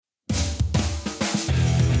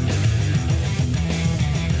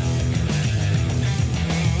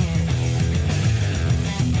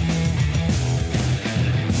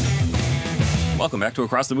Welcome back to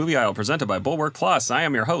Across the Movie Aisle, presented by Bulwark Plus. I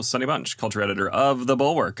am your host, Sonny Bunch, culture editor of The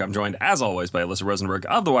Bulwark. I'm joined, as always, by Alyssa Rosenberg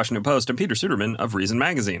of The Washington Post and Peter Suderman of Reason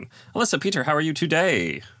Magazine. Alyssa, Peter, how are you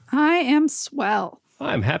today? I am swell.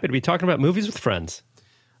 I'm happy to be talking about movies with friends.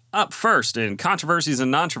 Up first, in controversies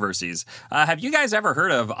and controversies, have you guys ever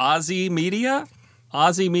heard of Aussie Media?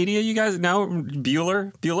 Aussie Media, you guys know?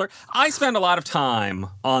 Bueller? I spend a lot of time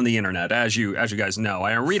on the internet, as you guys know.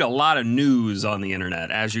 I read a lot of news on the internet,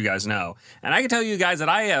 as you guys know. And I can tell you guys that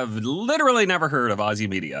I have literally never heard of Aussie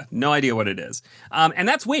Media. No idea what it is. And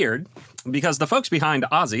that's weird, because the folks behind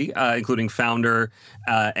Aussie, including founder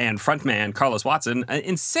and frontman Carlos Watson,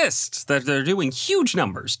 insist that they're doing huge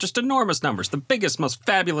numbers, just enormous numbers, the biggest, most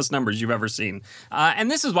fabulous numbers you've ever seen. And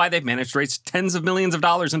this is why they've managed to raise tens of millions of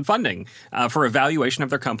dollars in funding for a valuation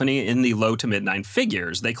of their company in the low to mid nine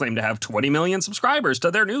figures. They claim to have 20 million subscribers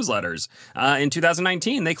to their newsletters. In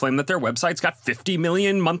 2019, they claim that their website's got 50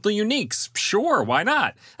 million monthly uniques. Sure, why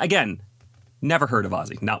not? Again, never heard of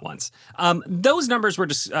Aussie, not once. Those numbers were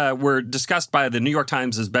discussed by the New York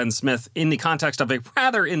Times' Ben Smith in the context of a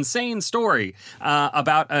rather insane story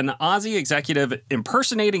about an Aussie executive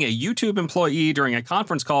impersonating a YouTube employee during a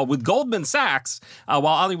conference call with Goldman Sachs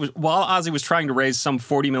while Aussie was trying to raise some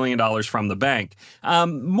 $40 million from the bank.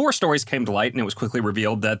 More stories came to light, and it was quickly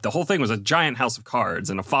revealed that the whole thing was a giant house of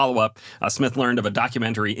cards. In a follow-up, Smith learned of a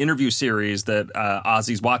documentary interview series that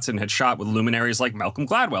Aussie's Watson had shot with luminaries like Malcolm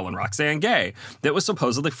Gladwell and Roxane Gay that was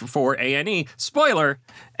supposedly for A&E. Spoiler,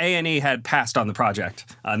 A&E had passed on the project,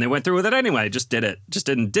 and they went through with it anyway. Just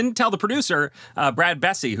didn't tell the producer, Brad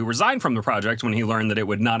Bessey, who resigned from the project when he learned that it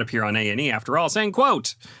would not appear on A&E after all, saying,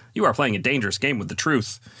 quote, "You are playing a dangerous game with the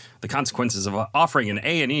truth. The consequences of offering an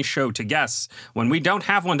A&E show to guests when we don't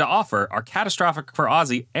have one to offer are catastrophic for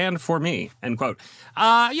Aussie and for me," end quote.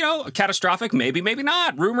 Catastrophic, maybe, maybe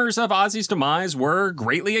not. Rumors of Aussie's demise were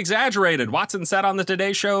greatly exaggerated. Watson said on the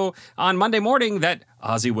Today Show on Monday morning that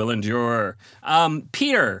Aussie will endure.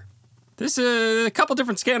 Peter, there's a couple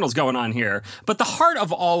different scandals going on here, but the heart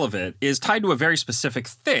of all of it is tied to a very specific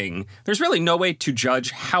thing. There's really no way to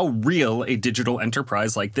judge how real a digital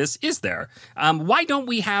enterprise like this is there. Why don't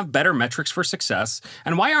we have better metrics for success?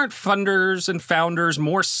 And why aren't funders and founders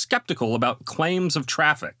more skeptical about claims of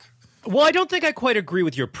traffic? Well, I don't think I quite agree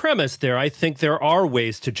with your premise there. I think there are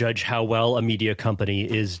ways to judge how well a media company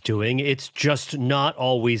is doing. It's just not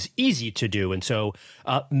always easy to do. And so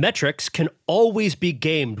metrics can always be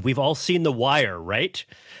gamed. We've all seen The Wire, right?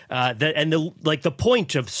 The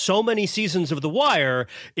point of so many seasons of The Wire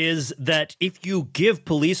is that if you give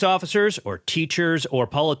police officers or teachers or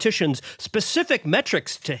politicians specific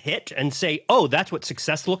metrics to hit and say, oh, that's what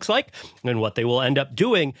success looks like, and what they will end up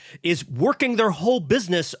doing is working their whole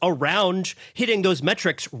business around hitting those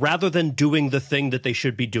metrics rather than doing the thing that they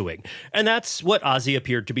should be doing. And that's what Aussie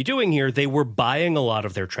appeared to be doing here. They were buying a lot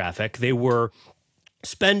of their traffic. They were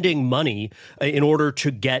spending money in order to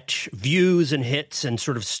get views and hits and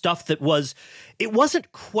sort of stuff that it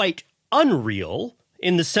wasn't quite unreal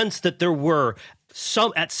in the sense that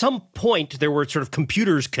at some point there were sort of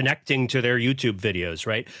computers connecting to their YouTube videos,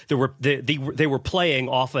 right? They were playing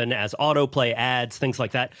often as autoplay ads, things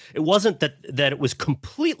like that. It wasn't that it was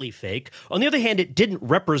completely fake. On the other hand, it didn't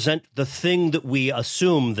represent the thing that we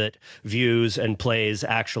assume that views and plays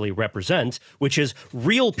actually represent, which is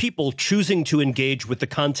real people choosing to engage with the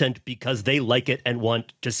content because they like it and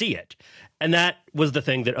want to see it. And that was the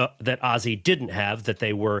thing that Aussie didn't have, that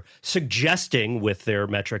they were suggesting with their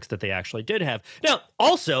metrics that they actually did have. Now,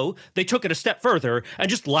 also, they took it a step further and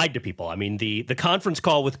just lied to people. I mean, the conference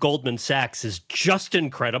call with Goldman Sachs is just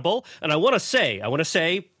incredible. And I want to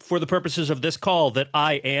say, for the purposes of this call, that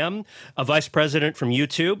I am a vice president from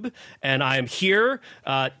YouTube, and I am here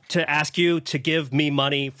to ask you to give me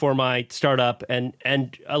money for my startup. And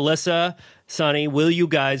Alyssa, Sonny, will you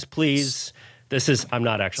guys please... I'm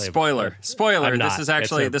not actually... Spoiler.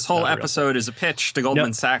 This whole episode is a pitch to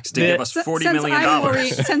Goldman Sachs to give us $40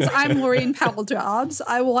 million. Since I'm Maureen Powell Jobs,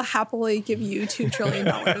 I will happily give you $2 trillion.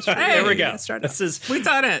 There we go. We've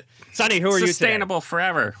done it. Sonny, who are you today? Sustainable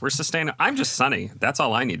forever. We're sustainable. I'm just Sonny. That's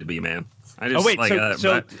all I need to be, man. So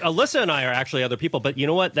Alyssa and I are actually other people, but you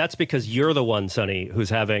know what? That's because you're the one, Sonny, who's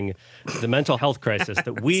having the mental health crisis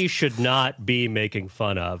that we should not be making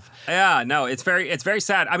fun of. Yeah, no, it's very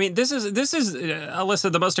sad. I mean, this is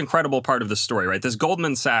Alyssa, the most incredible part of the story, right? This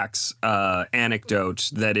Goldman Sachs anecdote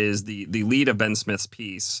that is the lead of Ben Smith's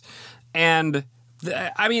piece, and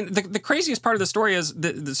the craziest part of the story is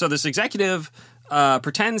so this executive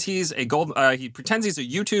pretends he's a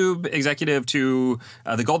YouTube executive to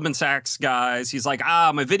the Goldman Sachs guys. He's like,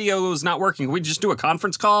 my video is not working. Can we just do a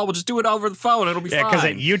conference call? We'll just do it over the phone. It'll be fine. Yeah, because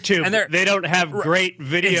at YouTube, they don't have great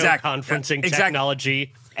video conferencing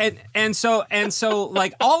technology. And so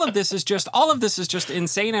like all of this is just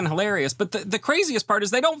insane and hilarious. But the craziest part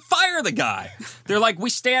is they don't fire the guy. They're like, we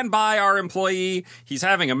stand by our employee. He's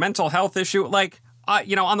having a mental health issue. Like,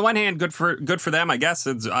 on the one hand, good for them, I guess.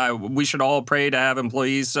 We should all pray to have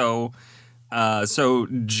employees so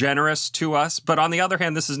generous to us. But on the other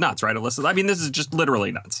hand, this is nuts, right, Alyssa? I mean, this is just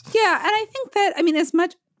literally nuts. Yeah, and I think that, as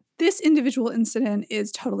much this individual incident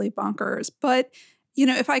is totally bonkers, but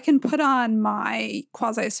if I can put on my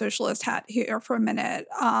quasi-socialist hat here for a minute,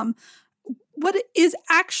 what is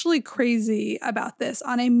actually crazy about this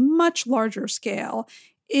on a much larger scale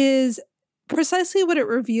is precisely what it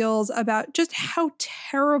reveals about just how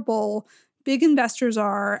terrible big investors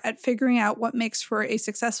are at figuring out what makes for a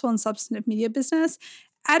successful and substantive media business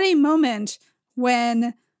at a moment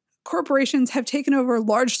when corporations have taken over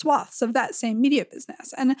large swaths of that same media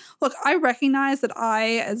business. And look, I recognize that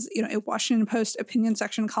I, as a Washington Post opinion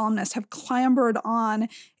section columnist, have clambered on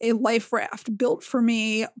a life raft built for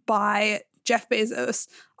me by Jeff Bezos.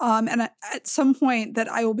 And at some point that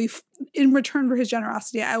I will be, in return for his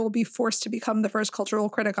generosity, I will be forced to become the first cultural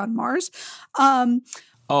critic on Mars.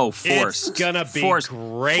 Forced. It's gonna be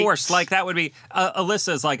great. Forced. Like that would be,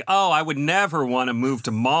 Alyssa's like, I would never want to move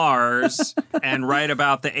to Mars and write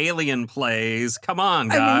about the alien plays. Come on,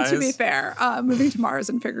 guys. To be fair, moving to Mars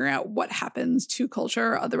and figuring out what happens to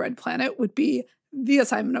culture on the red planet would be the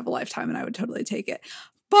assignment of a lifetime, and I would totally take it.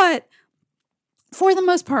 But for the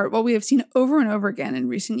most part, what we have seen over and over again in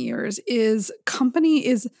recent years is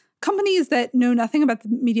companies that know nothing about the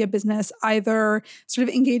media business either sort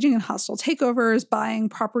of engaging in hostile takeovers, buying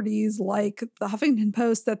properties like the Huffington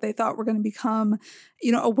Post that they thought were going to become,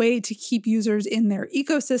 a way to keep users in their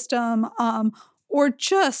ecosystem, or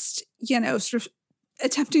just, sort of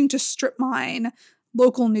attempting to strip mine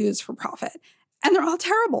local news for profit. And they're all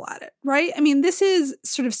terrible at it, right? I mean, this is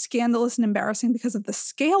sort of scandalous and embarrassing because of the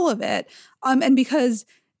scale of it, and because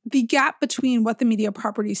the gap between what the media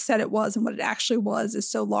property said it was and what it actually was is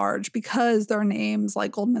so large because there are names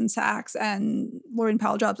like Goldman Sachs and Laurene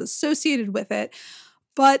Powell Jobs associated with it.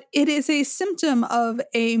 But it is a symptom of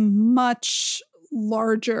a much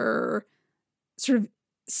larger sort of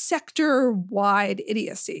sector-wide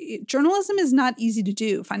idiocy. Journalism is not easy to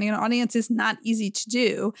do. Finding an audience is not easy to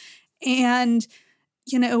do. And,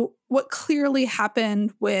 what clearly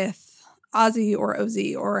happened with Ozzy or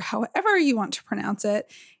Ozy or however you want to pronounce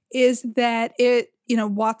it is that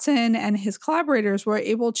Watson and his collaborators were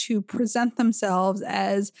able to present themselves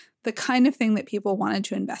as the kind of thing that people wanted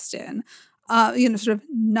to invest in. Sort of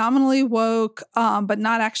nominally woke, but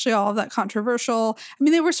not actually all of that controversial. I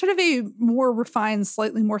mean, they were sort of a more refined,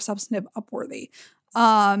 slightly more substantive Upworthy.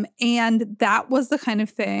 And that was the kind of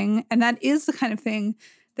thing, and that is the kind of thing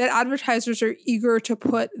that advertisers are eager to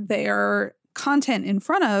put their content in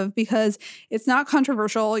front of because it's not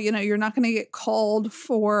controversial. You're not going to get called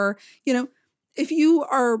for, if you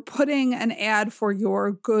are putting an ad for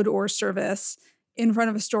your good or service in front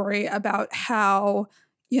of a story about how,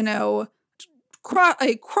 a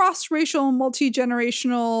cross-racial,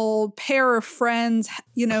 multi-generational pair of friends,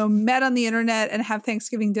 met on the internet and have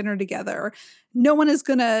Thanksgiving dinner together. No one is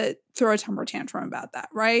going to throw a temper tantrum about that,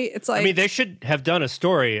 right? It's like, they should have done a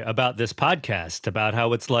story about this podcast about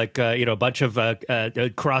how it's like, a bunch of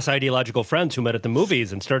cross-ideological friends who met at the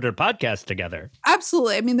movies and started a podcast together.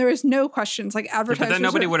 Absolutely. There is no questions. Like advertisers. But then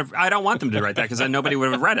nobody would have. I don't want them to write that because then nobody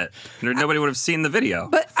would have read it. Nobody would have seen the video.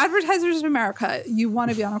 But advertisers in America, you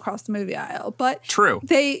want to be on across the movie aisle. But true.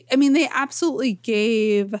 They absolutely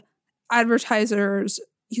gave advertisers,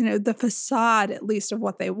 the facade, at least, of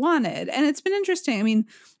what they wanted. And it's been interesting.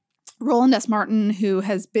 Roland S. Martin, who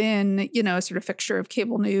has been, a sort of fixture of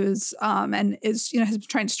cable news and is, has been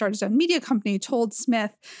trying to start his own media company, told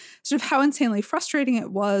Smith sort of how insanely frustrating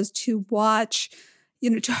it was to watch,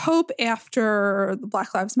 to hope after the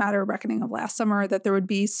Black Lives Matter reckoning of last summer that there would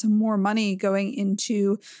be some more money going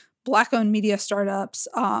into Black-owned media startups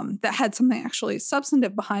that had something actually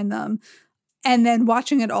substantive behind them. And then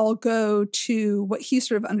watching it all go to what he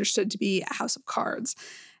sort of understood to be a house of cards.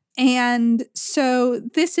 And so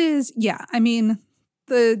this is,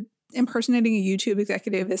 the impersonating a YouTube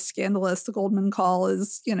executive is scandalous. The Goldman call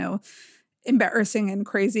is, embarrassing and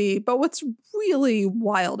crazy. But what's really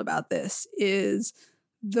wild about this is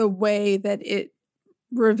the way that it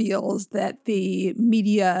reveals that the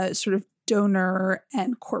media sort of donor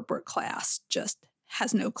and corporate class just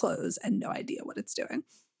has no clothes and no idea what it's doing.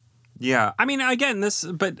 Yeah, I mean, again,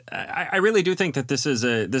 but I really do think that this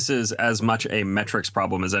is as much a metrics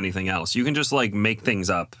problem as anything else. You can just like make things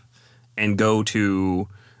up and go to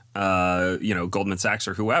Goldman Sachs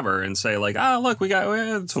or whoever and say like, look, we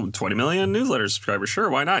got 20 million newsletter subscribers. Sure,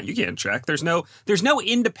 why not? You can't check. There's no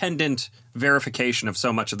independent verification of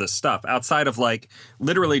so much of this stuff outside of like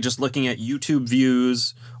literally just looking at YouTube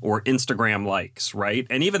views or Instagram likes, right?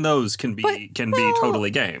 And even those can be totally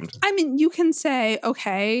gamed. I mean, you can say,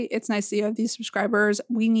 okay, it's nice that you have these subscribers.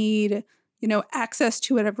 We need, access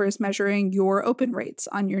to whatever is measuring your open rates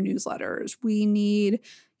on your newsletters. We need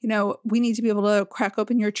to be able to crack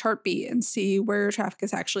open your chart beat and see where your traffic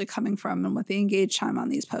is actually coming from and what the engage time on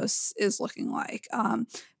these posts is looking like.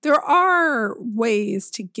 There are ways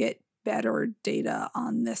to get better data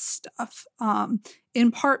on this stuff, in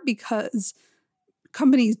part because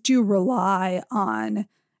companies do rely on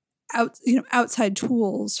outside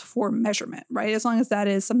tools for measurement, right? As long as that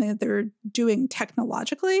is something that they're doing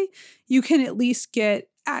technologically, you can at least get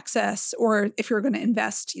access, or if you're going to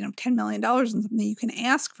invest, $10 million in something, you can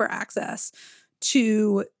ask for access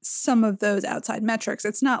to some of those outside metrics.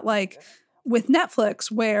 It's not like with Netflix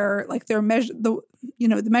where like the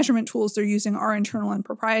measurement tools they're using are internal and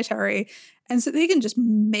proprietary, and so they can just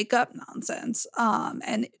make up nonsense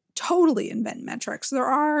and totally invent metrics. There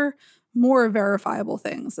are more verifiable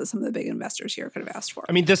things that some of the big investors here could have asked for.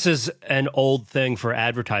 I mean, this is an old thing for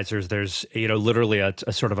advertisers. There's, literally a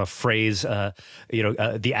sort of a phrase,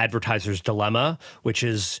 the advertiser's dilemma, which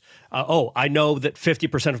is, I know that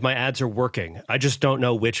 50% of my ads are working. I just don't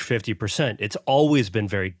know which 50%. It's always been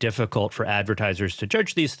very difficult for advertisers to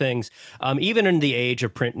judge these things. Even in the age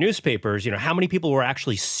of print newspapers, how many people were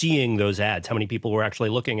actually seeing those ads? How many people were actually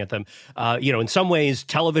looking at them? In some ways,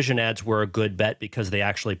 television ads were a good bet because they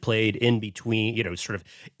actually played in between, sort of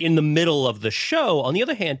in the middle of the show. On the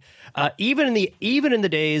other hand, even in the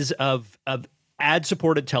days of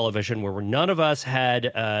ad-supported television, where none of us had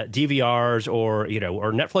DVRs or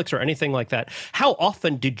Netflix or anything like that, how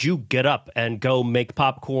often did you get up and go make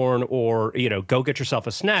popcorn or go get yourself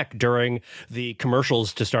a snack during the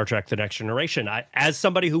commercials to Star Trek: The Next Generation? As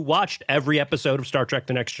somebody who watched every episode of Star Trek: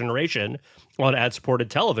 The Next Generation on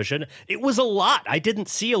ad-supported television, it was a lot. I didn't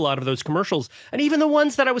see a lot of those commercials, and even the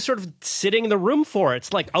ones that I was sort of sitting in the room for.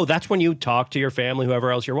 It's like, that's when you talk to your family,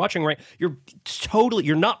 whoever else you're watching, right? You're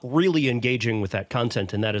not really engaging with that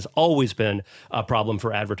content, and that has always been a problem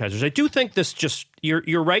for advertisers. I do think this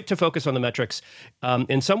you're right to focus on the metrics.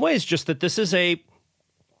 In some ways, just that this is a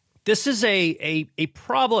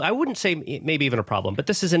problem. I wouldn't say maybe even a problem, but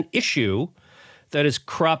this is an issue that is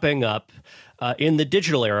cropping up in the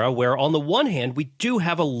digital era, where on the one hand, we do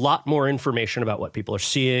have a lot more information about what people are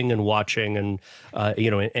seeing and watching and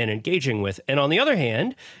engaging with. And on the other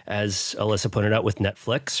hand, as Alyssa pointed out with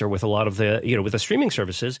Netflix or with a lot of the, with the streaming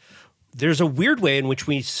services, there's a weird way in which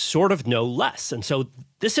we sort of know less. And so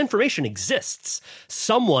this information exists.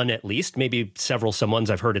 Someone, at least, maybe several someones,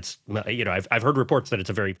 I've heard I've heard reports that it's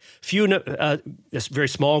a very this very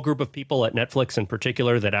small group of people at Netflix in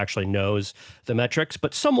particular that actually knows the metrics,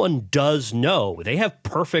 but someone does know. They have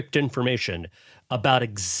perfect information about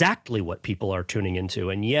exactly what people are tuning into.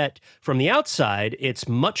 And yet, from the outside, it's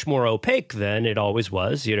much more opaque than it always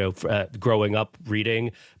was, growing up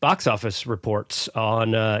reading box office reports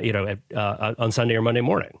on Sunday or Monday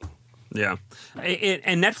morning. Yeah.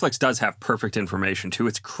 And Netflix does have perfect information, too.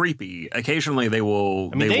 It's creepy. Occasionally, they will...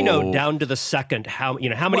 they know down to the second how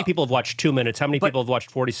many people have watched 2 minutes, how many people have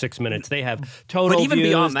watched 46 minutes. They have total But even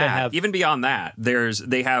views, beyond that,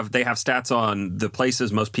 they have stats on the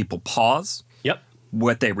places most people pause. Yep.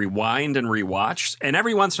 What they rewind and rewatch, and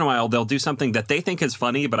every once in a while they'll do something that they think is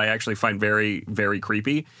funny, but I actually find very, very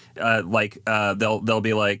creepy. They'll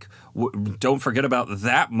be like, "Don't forget about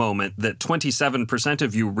that moment that 27%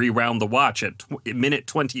 of you rewound the watch at minute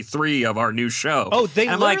 23 of our new show." Oh, they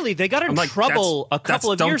got in trouble a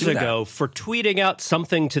couple of years ago for tweeting out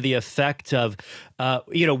something to the effect of,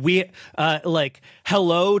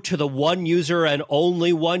 hello to the one user and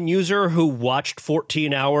only one user who watched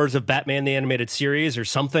 14 hours of Batman the Animated Series or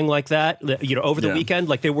something like that, over the weekend.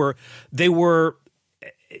 Like it was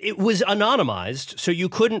anonymized, so you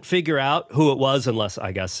couldn't figure out who it was unless,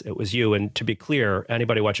 I guess, it was you. And to be clear,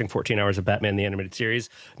 anybody watching 14 hours of Batman the Animated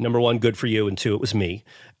Series, number one, good for you, and two, it was me.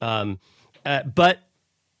 But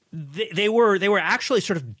they were actually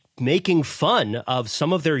sort of making fun of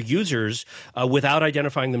some of their users without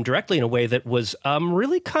identifying them directly in a way that was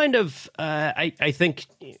really kind of, I think,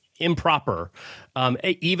 improper,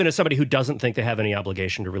 even as somebody who doesn't think they have any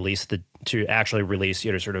obligation to actually release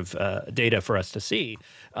sort of data for us to see.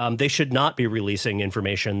 They should not be releasing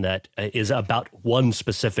information that is about one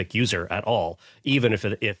specific user at all, even if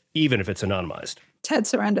it's anonymized. Ted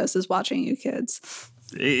Sarandos is watching you, kids.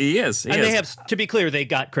 He is. And they have, to be clear, they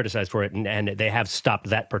got criticized for it, and they have stopped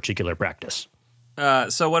that particular practice.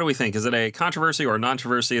 So what do we think? Is it a controversy or a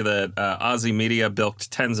non-controversy that Aussie Media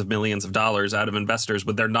bilked tens of millions of dollars out of investors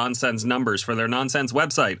with their nonsense numbers for their nonsense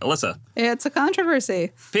website? Alyssa? It's a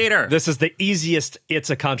controversy. Peter? This is the easiest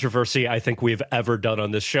it's a controversy I think we've ever done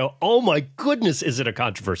on this show. Oh my goodness, is it a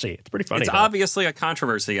controversy? It's pretty funny. It's obviously a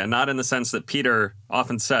controversy, and not in the sense that Peter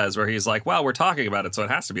often says, where he's like, well, we're talking about it, so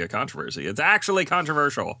it has to be a controversy. It's actually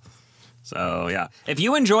controversial. So, yeah. If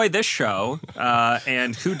you enjoy this show,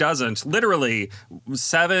 and who doesn't, literally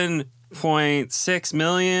 7.6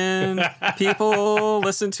 million people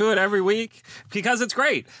listen to it every week because it's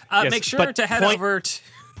great. Make sure to head over to...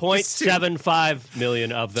 0.75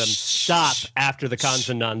 million of them stop after the cons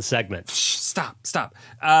and nons segment. Stop.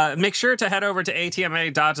 Make sure to head over to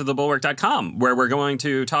atma.thebulwark.com, where we're going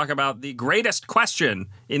to talk about the greatest question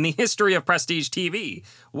in the history of prestige TV.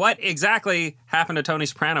 What exactly happened to Tony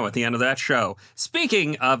Soprano at the end of that show?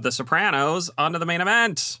 Speaking of The Sopranos, on to the main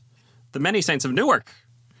event. The Many Saints of Newark.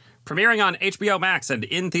 Premiering on HBO Max and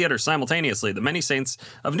in theaters simultaneously, The Many Saints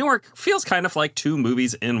of Newark feels kind of like two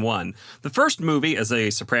movies in one. The first movie is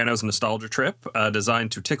a Sopranos nostalgia trip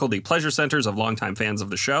designed to tickle the pleasure centers of longtime fans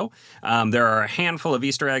of the show. There are a handful of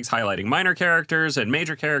Easter eggs highlighting minor characters, and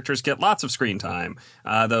major characters get lots of screen time,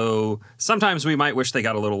 though sometimes we might wish they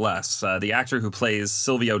got a little less. The actor who plays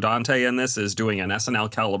Silvio Dante in this is doing an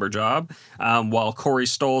SNL caliber job, while Corey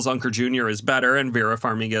Stoll's Uncle Jr. is better, and Vera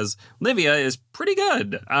Farmiga's Livia is pretty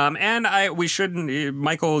good.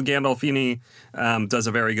 Michael Gandolfini does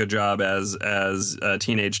a very good job as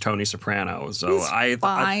teenage Tony Soprano. So I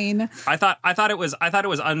thought it was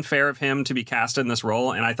unfair of him to be cast in this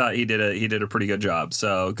role, and I thought he did a pretty good job.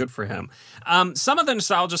 So good for him. Some of the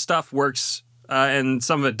nostalgia stuff works. And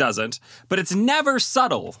some of it doesn't, but it's never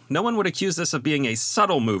subtle. No one would accuse this of being a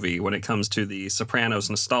subtle movie when it comes to the Sopranos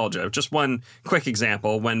nostalgia. Just one quick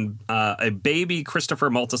example, when a baby Christopher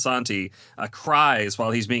Moltisanti cries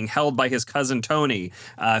while he's being held by his cousin Tony,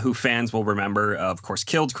 who fans will remember, of course,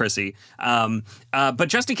 killed Chrissy. But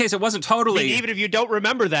just in case it wasn't totally... Even if you don't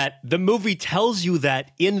remember that, the movie tells you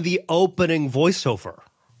that in the opening voiceover.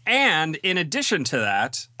 And in addition to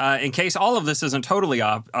that, in case all of this isn't totally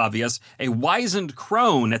obvious, a wizened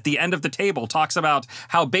crone at the end of the table talks about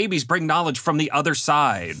how babies bring knowledge from the other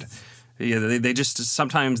side. Yeah, they just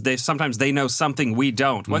sometimes they know something we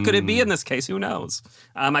don't. What could it be in this case? Who knows?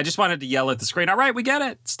 I just wanted to yell at the screen. All right, we get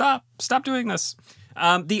it. Stop doing this.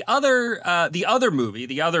 The other movie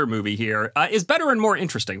here is better and more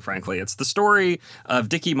interesting, frankly. It's the story of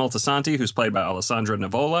Dickie Moltisanti, who's played by Alessandro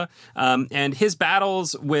Nivola, and his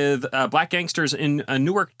battles with black gangsters in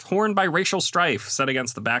Newark torn by racial strife, set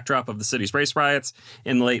against the backdrop of the city's race riots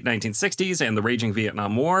in the late 1960s and the raging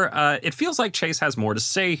Vietnam War. It feels like Chase has more to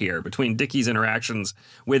say here between Dickie's interactions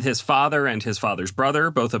with his father and his father's brother,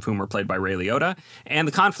 both of whom are played by Ray Liotta, and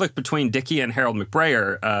the conflict between Dickie and Harold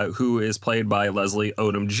McBrayer, who is played by Leslie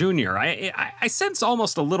Odom Jr. I sense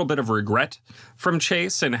almost a little bit of regret from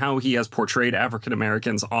Chase and how he has portrayed African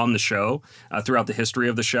Americans on the show throughout the history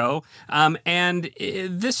of the show.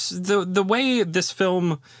 The way this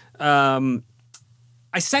film,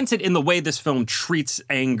 I sense it in the way this film treats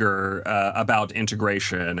anger about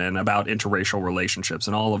integration and about interracial relationships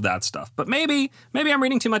and all of that stuff. But maybe I'm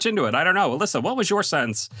reading too much into it. I don't know. Alyssa, what was your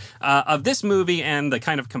sense of this movie and the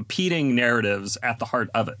kind of competing narratives at the heart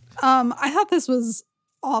of it? I thought this was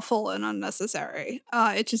awful and unnecessary.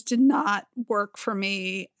 It just did not work for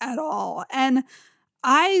me at all. And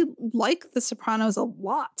I like The Sopranos a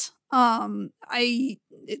lot. I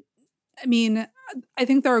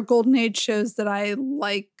think there are golden age shows that I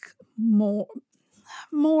like more.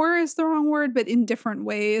 More is the wrong word, but in different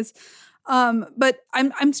ways. But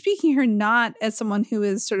I'm speaking here not as someone who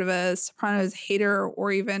is sort of a Sopranos hater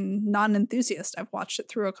or even non-enthusiast. I've watched it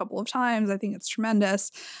through a couple of times. I think it's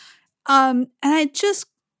tremendous. And I just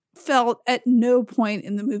felt at no point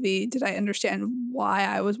in the movie did I understand why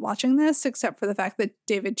I was watching this, except for the fact that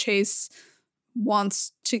David Chase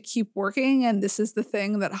wants to keep working, and this is the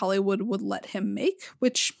thing that Hollywood would let him make,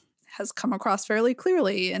 which has come across fairly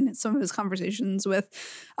clearly in some of his conversations with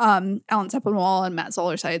Alan Sepinwall and Matt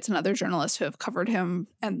Zoller-Seitz and other journalists who have covered him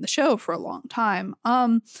and the show for a long time.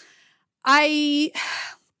 I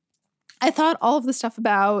thought all of the stuff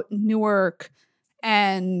about Newark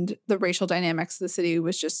and the racial dynamics of the city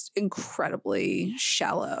was just incredibly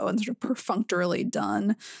shallow and sort of perfunctorily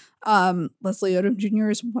done. Leslie Odom Jr.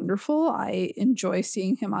 is wonderful. I enjoy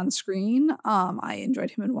seeing him on screen. I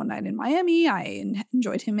enjoyed him in One Night in Miami. I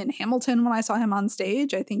enjoyed him in Hamilton when I saw him on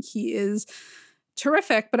stage. I think he is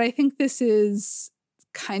terrific, but I think this is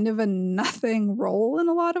kind of a nothing role in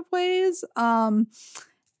a lot of ways.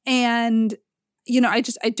 And, you know, I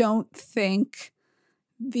don't think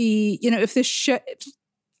if this show,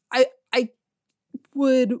 I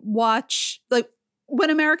would watch, like, when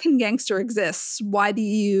American Gangster exists, why do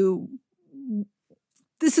you,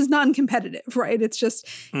 this is non-competitive, right? It's just,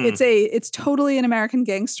 it's totally an American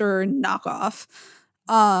Gangster knockoff.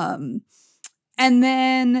 And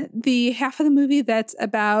then the half of the movie that's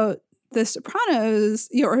about the Sopranos,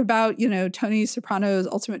 or about, Tony Soprano's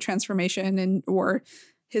ultimate transformation or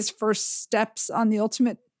his first steps on the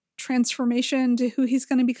ultimate transformation to who he's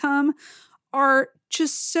going to become, are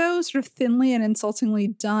just so sort of thinly and insultingly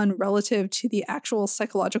done relative to the actual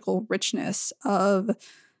psychological richness of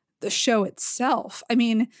the show itself. I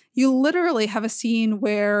mean, you literally have a scene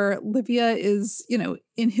where Livia is,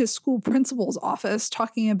 in his school principal's office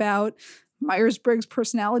talking about Myers-Briggs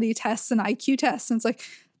personality tests and IQ tests. And it's like,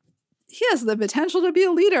 he has the potential to be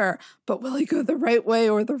a leader, but will he go the right way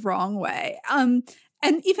or the wrong way? And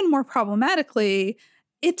even more problematically,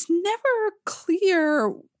 it's never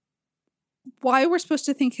clear why we're supposed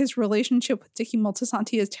to think his relationship with Dickie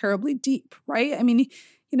Moltisanti is terribly deep, right? I mean,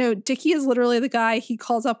 Dickie is literally the guy he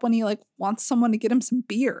calls up when he wants someone to get him some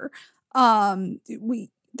beer.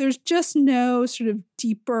 There's just no sort of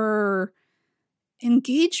deeper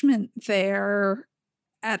engagement there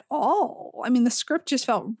at all. I mean, the script just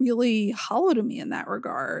felt really hollow to me in that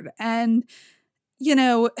regard. And,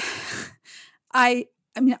 I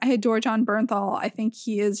adore John Bernthal. I think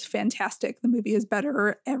he is fantastic. The movie is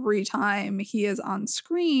better every time he is on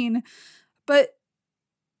screen. But,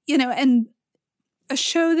 and a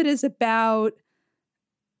show that is about,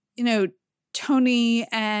 Tony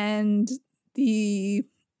and the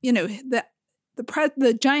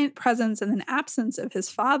giant presence and an absence of his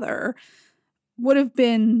father would have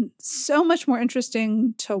been so much more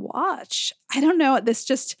interesting to watch. I don't know.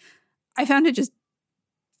 I found it just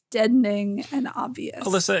deadening and obvious.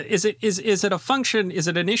 Alyssa, is it a function? Is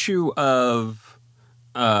it an issue of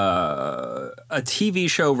a TV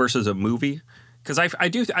show versus a movie? Because I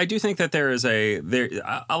do think that there is a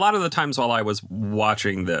lot of the times while I was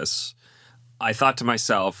watching this, I thought to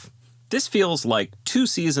myself, this feels like 2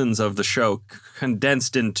 seasons of the show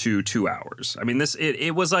condensed into 2 hours. I mean,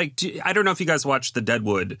 it was like, I don't know if you guys watched the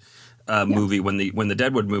Deadwood movie when the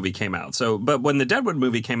Deadwood movie came out. But when the Deadwood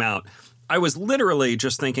movie came out, I was literally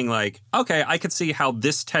just thinking okay, I could see how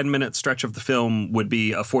this 10-minute stretch of the film would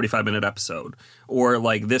be a 45-minute episode, or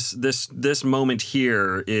this moment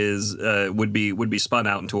here is would be spun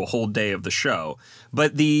out into a whole day of the show.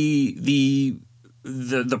 But the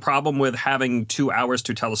problem with having 2 hours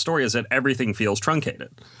to tell a story is that everything feels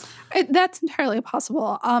truncated. That's entirely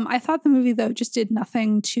possible. I thought the movie, though, just did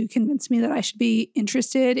nothing to convince me that I should be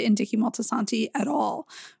interested in Dickie Moltisanti at all,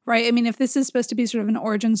 right? I mean, if this is supposed to be sort of an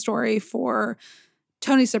origin story for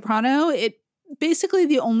Tony Soprano, basically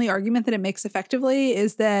the only argument that it makes effectively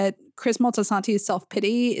is that Chris Moltisanti's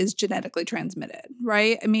self-pity is genetically transmitted,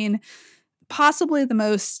 right? I mean, possibly the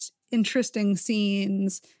most interesting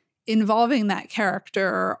scenes involving that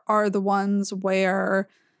character are the ones where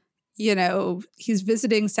he's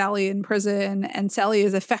visiting Sally in prison, and Sally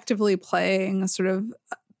is effectively playing sort of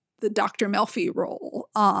the Dr. Melfi role,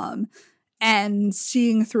 and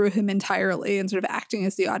seeing through him entirely and sort of acting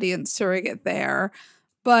as the audience surrogate there.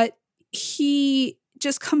 But he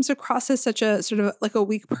just comes across as such a sort of like a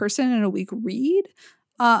weak person and a weak read.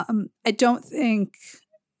 I don't think,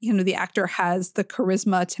 the actor has the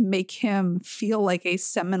charisma to make him feel like a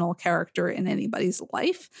seminal character in anybody's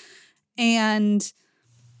life. And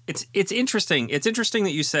It's interesting. It's interesting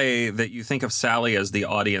that you say that you think of Sally as the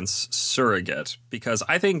audience surrogate, because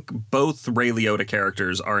I think both Ray Liotta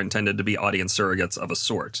characters are intended to be audience surrogates of a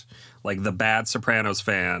sort. Like the bad Sopranos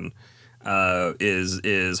fan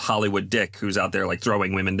is Hollywood Dick, who's out there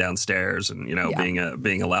throwing women downstairs and being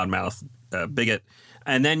a loudmouth bigot.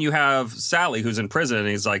 And then you have Sally, who's in prison, and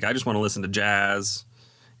he's like, I just want to listen to jazz,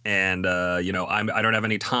 and I don't have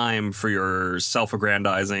any time for your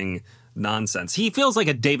self-aggrandizing nonsense. He feels like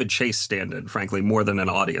a David Chase stand-in, frankly, more than an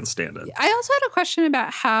audience stand-in. I also had a question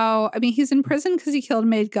about he's in prison because he killed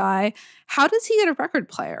Maid Guy. How does he get a record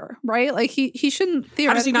player, right? Like he shouldn't theoretically.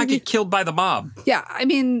 How does he not get killed by the mob? Yeah, I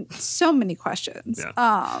mean, so many questions.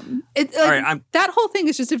 Yeah. That whole thing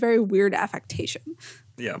is just a very weird affectation.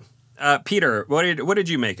 Yeah. Peter, what did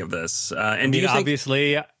you make of this? And do you think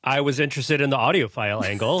obviously, I was interested in the audiophile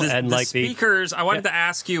angle and the like speakers? I wanted to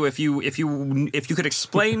ask you if you could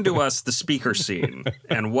explain to us the speaker scene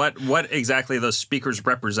and what exactly those speakers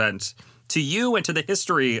represent to you and to the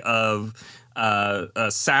history of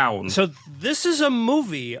sound. So this is a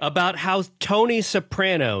movie about how Tony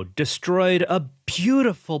Soprano destroyed a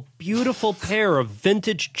beautiful, beautiful pair of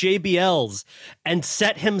vintage JBLs and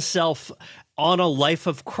set himself on a life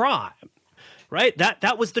of crime. Right?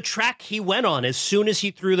 That was the track he went on as soon as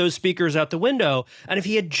he threw those speakers out the window. And if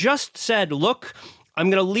he had just said, look, I'm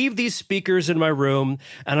going to leave these speakers in my room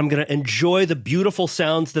and I'm going to enjoy the beautiful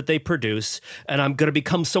sounds that they produce, and I'm going to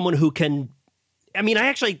become someone who can. I mean,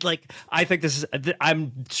 I think this is,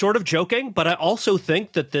 I'm sort of joking, but I also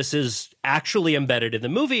think that this is actually embedded in the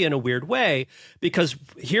movie in a weird way, because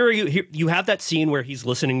here you have that scene where he's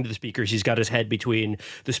listening to the speakers. He's got his head between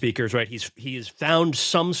the speakers, right? He's found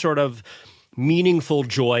some sort of meaningful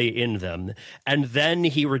joy in them, and then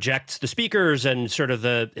he rejects the speakers and sort of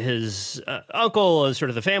his uncle and sort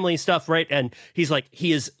of the family stuff, right? And he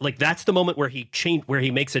is like that's the moment where he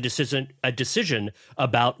makes a decision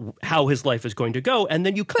about how his life is going to go, and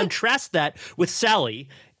then you contrast that with Sally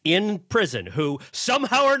in prison, who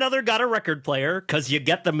somehow or another got a record player, because you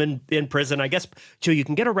get them in prison, I guess. So you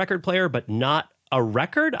can get a record player, but not a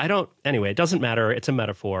record? Anyway, it doesn't matter. It's a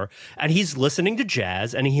metaphor. And he's listening to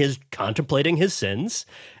jazz and he is contemplating his sins.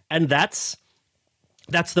 And that's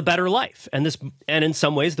the better life. And in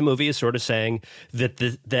some ways, the movie is sort of saying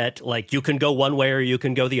that like you can go one way or you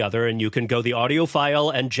can go the other, and you can go the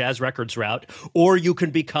audiophile and jazz records route, or you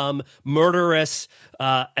can become murderous,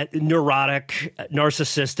 neurotic,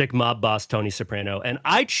 narcissistic mob boss Tony Soprano. And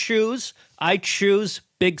I choose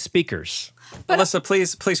big speakers. But, Alyssa,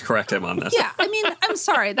 please correct him on this. Yeah, I mean, I'm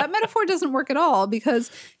sorry. That metaphor doesn't work at all,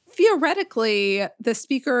 because theoretically, the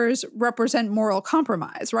speakers represent moral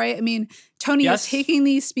compromise, right? I mean, Tony is taking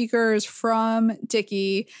these speakers from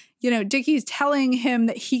Dickie. You know, Dickie's telling him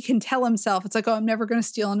that he can tell himself, it's like, oh, I'm never going to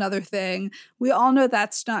steal another thing. We all know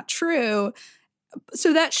that's not true.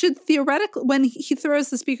 So that should theoretically, when he throws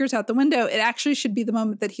the speakers out the window, it actually should be the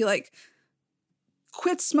moment that he like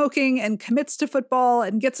quits smoking and commits to football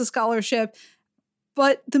and gets a scholarship.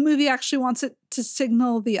 But the movie actually wants it to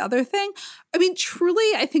signal the other thing. I mean, truly,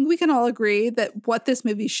 I think we can all agree that what this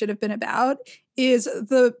movie should have been about is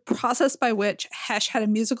the process by which Hesh had a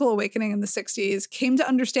musical awakening in the 60s, came to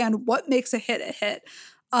understand what makes a hit,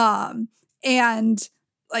 and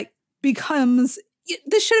like becomes,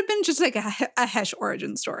 this should have been just like a Hesh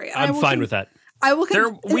origin story. I'm fine with that.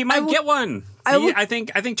 We might get one. I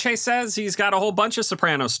think Chase says he's got a whole bunch of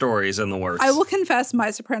Soprano stories in the works. I will confess, my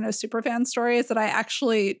Sopranos superfan story is that I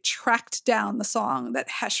actually tracked down the song that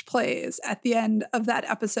Hesh plays at the end of that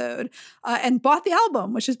episode and bought the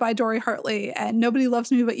album, which is by Dory Hartley. And Nobody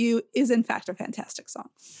Loves Me But You is, in fact, a fantastic song.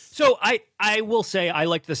 So I will say I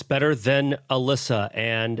like this better than Alyssa,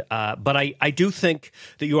 but I do think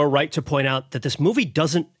that you are right to point out that this movie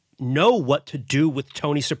doesn't know what to do with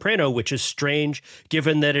Tony Soprano, which is strange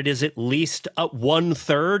given that it is at least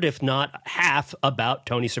 1/3, if not half, about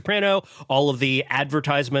Tony Soprano. All of the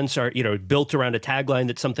advertisements are, built around a tagline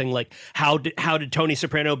that's something like how did Tony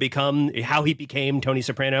Soprano how he became Tony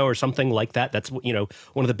Soprano, or something like that. That's, one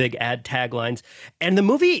of the big ad taglines. And the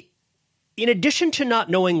movie, in addition to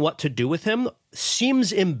not knowing what to do with him,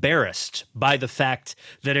 seems embarrassed by the fact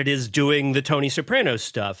that it is doing the Tony Soprano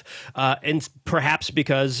stuff. And perhaps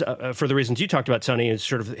because, for the reasons you talked about, Sonny, is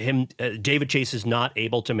sort of him, David Chase is not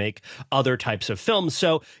able to make other types of films.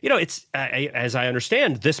 So, it's, as I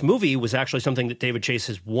understand, this movie was actually something that David Chase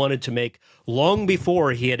has wanted to make long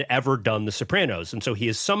before he had ever done The Sopranos. And so he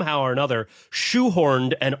has somehow or another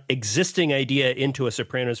shoehorned an existing idea into a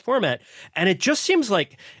Sopranos format. And it just seems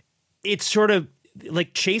like it's sort of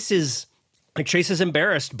like Chase is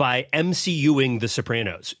embarrassed by MCUing The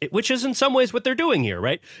Sopranos, which is in some ways what they're doing here,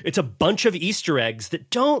 right? It's a bunch of Easter eggs that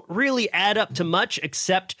don't really add up to much,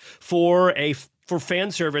 except for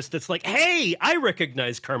fan service that's like, hey, I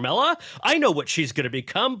recognize Carmela. I know what she's going to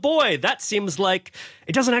become. Boy, that seems like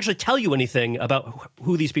it doesn't actually tell you anything about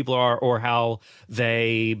who these people are or how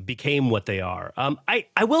they became what they are.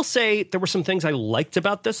 I will say there were some things I liked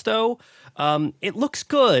about this, though. It looks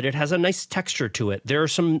good. It has a nice texture to it. There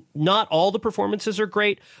are not all the performances are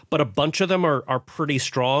great, but a bunch of them are pretty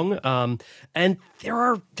strong. And there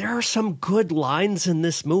are some good lines in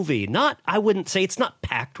this movie. I wouldn't say it's not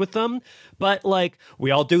packed with them, but like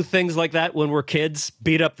we all do things like that when we're kids,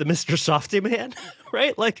 beat up the Mr. Softy Man,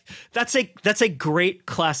 right? Like that's a great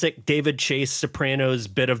classic David Chase Sopranos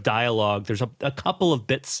bit of dialogue. There's a couple of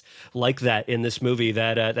bits like that in this movie.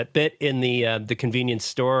 That bit in the convenience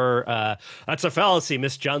store, that's a fallacy,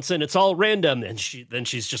 Miss Johnson. It's all random. And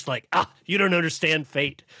she's just like, you don't understand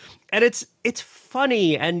fate. And it's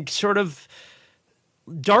funny and sort of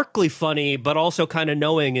darkly funny, but also kind of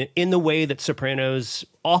knowing in the way that Sopranos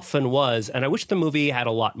often was. And I wish the movie had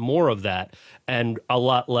a lot more of that and a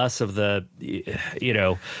lot less of the,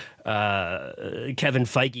 Kevin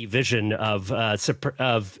Feige vision of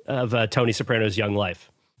Tony Soprano's young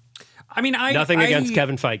life. I mean, nothing against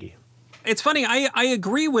Kevin Feige. It's funny. I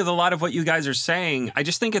agree with a lot of what you guys are saying. I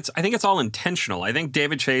think it's all intentional. I think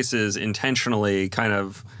David Chase is intentionally kind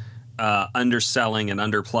of underselling and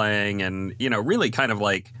underplaying and, really kind of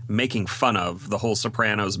like making fun of the whole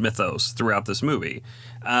Sopranos mythos throughout this movie.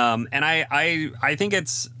 And I think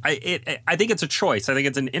it's a choice. I think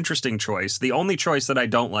it's an interesting choice. The only choice that I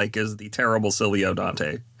don't like is the terrible Silvio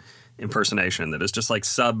Dante impersonation that is just like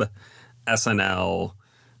sub SNL.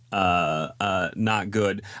 Not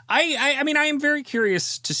good. I mean, I am very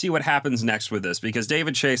curious to see what happens next with this because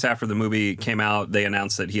David Chase, after the movie came out, they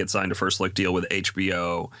announced that he had signed a first look deal with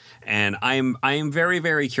HBO, and I am very,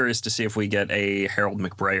 very curious to see if we get a Harold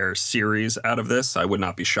McBrayer series out of this. I would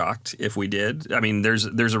not be shocked if we did. I mean, there's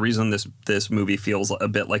a reason this movie feels a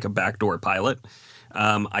bit like a backdoor pilot.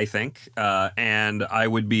 I think, and I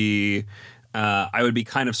would be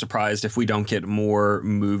kind of surprised if we don't get more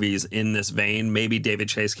movies in this vein. Maybe David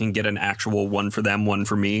Chase can get an actual one for them, one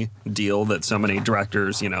for me deal that so many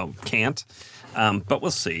directors, can't. But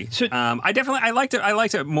we'll see. So, I liked it. I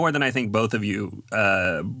liked it more than I think both of you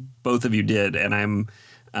did, and I'm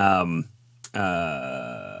a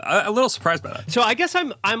little surprised by that. So I guess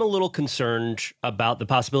I'm a little concerned about the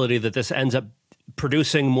possibility that this ends up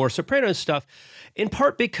producing more Sopranos stuff. In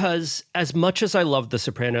part because as much as I loved The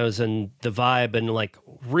Sopranos and the vibe and like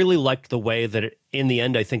really liked the way that in the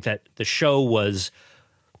end, I think that the show was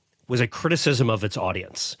a criticism of its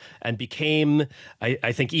audience and became,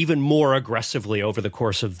 I think, even more aggressively over the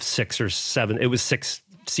course of 6 or 7. It was 6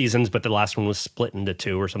 seasons, but the last one was split into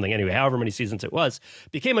 2 or something. Anyway, however many seasons it was,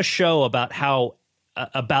 became a show about how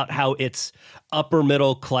its upper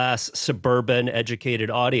middle class suburban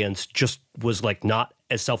educated audience just was like not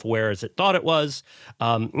as self-aware as it thought it was,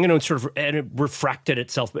 and it reflected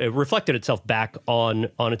itself back on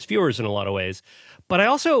its viewers in a lot of ways. But I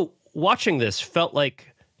also, watching this, felt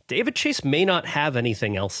like David Chase may not have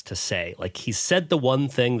anything else to say. Like, he said the one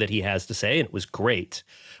thing that he has to say, and it was great.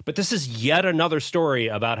 But this is yet another story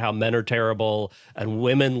about how men are terrible and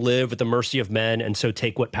women live at the mercy of men and so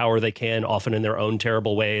take what power they can, often in their own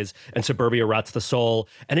terrible ways, and suburbia rots the soul.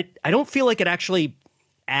 And I don't feel like it actually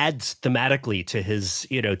adds thematically to his,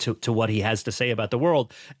 to what he has to say about the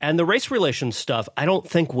world. And the race relations stuff, I don't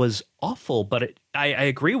think was awful, but I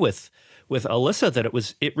agree with Alyssa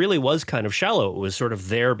that it really was kind of shallow. It was sort of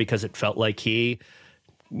there because it felt like it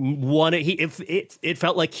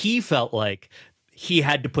felt like he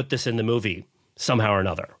had to put this in the movie somehow or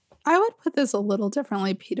another. I would put this a little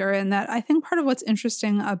differently, Peter, in that I think part of what's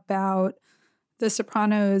interesting about The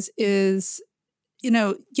Sopranos is,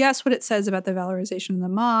 yes, what it says about the valorization of the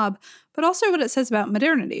mob, but also what it says about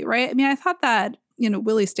modernity, right? I mean, I thought that,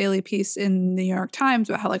 Willie Staley piece in the New York Times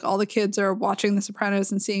about how like all the kids are watching The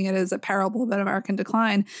Sopranos and seeing it as a parable about American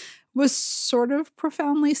decline was sort of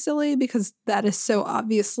profoundly silly because that is so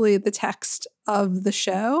obviously the text of the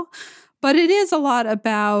show. But it is a lot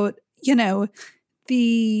about,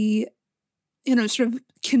 the, sort of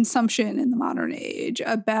consumption in the modern age,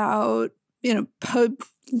 about,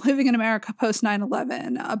 living in America post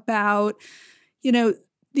 9/11, about,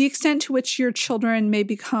 the extent to which your children may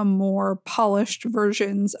become more polished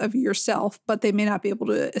versions of yourself, but they may not be able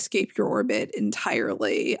to escape your orbit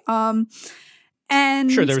entirely. And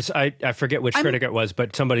sure, there's I forget which critic it was,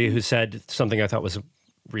 but somebody who said something I thought was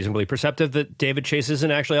reasonably perceptive, that David Chase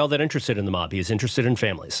isn't actually all that interested in the mob. He's interested in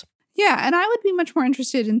families. Yeah, and I would be much more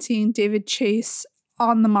interested in seeing David Chase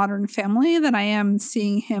on the Modern Family than I am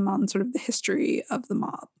seeing him on sort of the history of the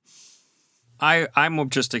mob. I'm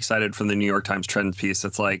just excited for the New York Times trend piece.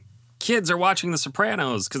 It's like, kids are watching The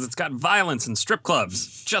Sopranos because it's got violence and strip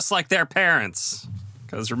clubs, just like their parents.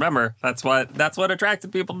 Because remember, that's what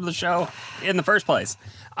attracted people to the show in the first place.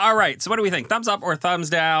 All right, so what do we think? Thumbs up or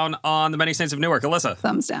thumbs down on The Many Saints of Newark? Alyssa?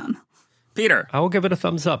 Thumbs down. Peter? I will give it a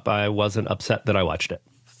thumbs up. I wasn't upset that I watched it.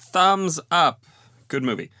 Thumbs up. Good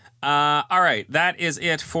movie. All right, that is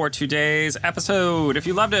it for today's episode. If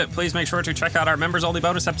you loved it, please make sure to check out our members-only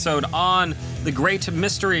bonus episode on the great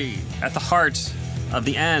mystery at the heart of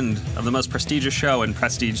the end of the most prestigious show in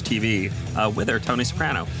prestige TV with her, Tony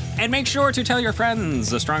Soprano. And make sure to tell your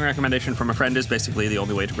friends. A strong recommendation from a friend is basically the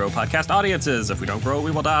only way to grow podcast audiences. If we don't grow,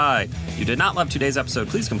 we will die. If you did not love today's episode,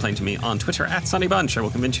 please complain to me on Twitter at SunnyBunch. I will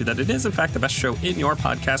convince you that it is, in fact, the best show in your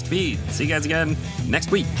podcast feed. See you guys again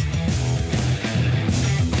next week.